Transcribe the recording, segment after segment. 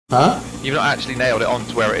Huh? You've not actually nailed it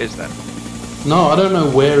onto where it is then? No, I don't know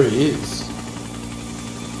where it is.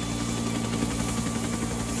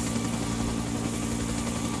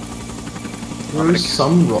 There is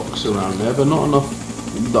some rocks around there, but not enough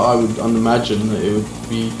that I would imagine that it would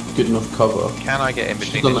be good enough cover. Can I get in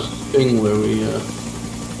between Done that thing where we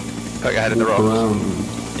poke your head in the walk rocks? around.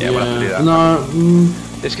 Yeah, we'll have to do that. No,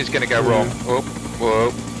 This is going to go wrong. Whoa,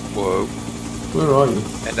 whoa, whoa. where are you?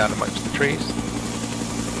 And down amongst the trees.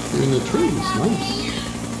 You're in the trees, nice.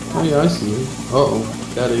 Oh yeah, I see you. Uh-oh,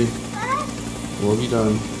 Daddy. What have you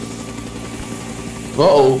done?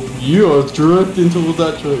 Uh-oh, you are drifting towards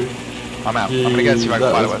that tree. I'm out. I'm going to go and see if I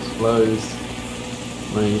can find it. Close.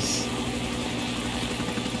 Nice.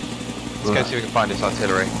 Let's go see if we can find this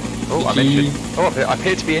artillery. Oh, I'm injured. Oh, I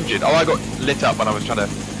appear to be injured. Oh, I got lit up when I was trying to...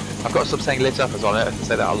 I've got to stop saying lit up as well. I have to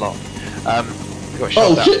say that a lot. Got shot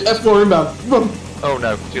Oh shit, F4 inbound. Run. Oh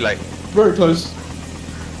no, too late. Very close.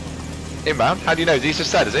 Inbound? How do you know? He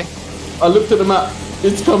just said, is he? I looked at the map.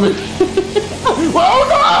 It's coming.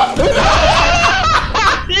 Oh no!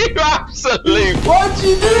 You absolute... Why'd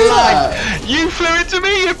you do that? You flew into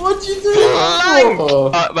me, you What'd you do that for?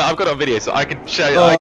 but I've got it on video, so I can show you. Oh.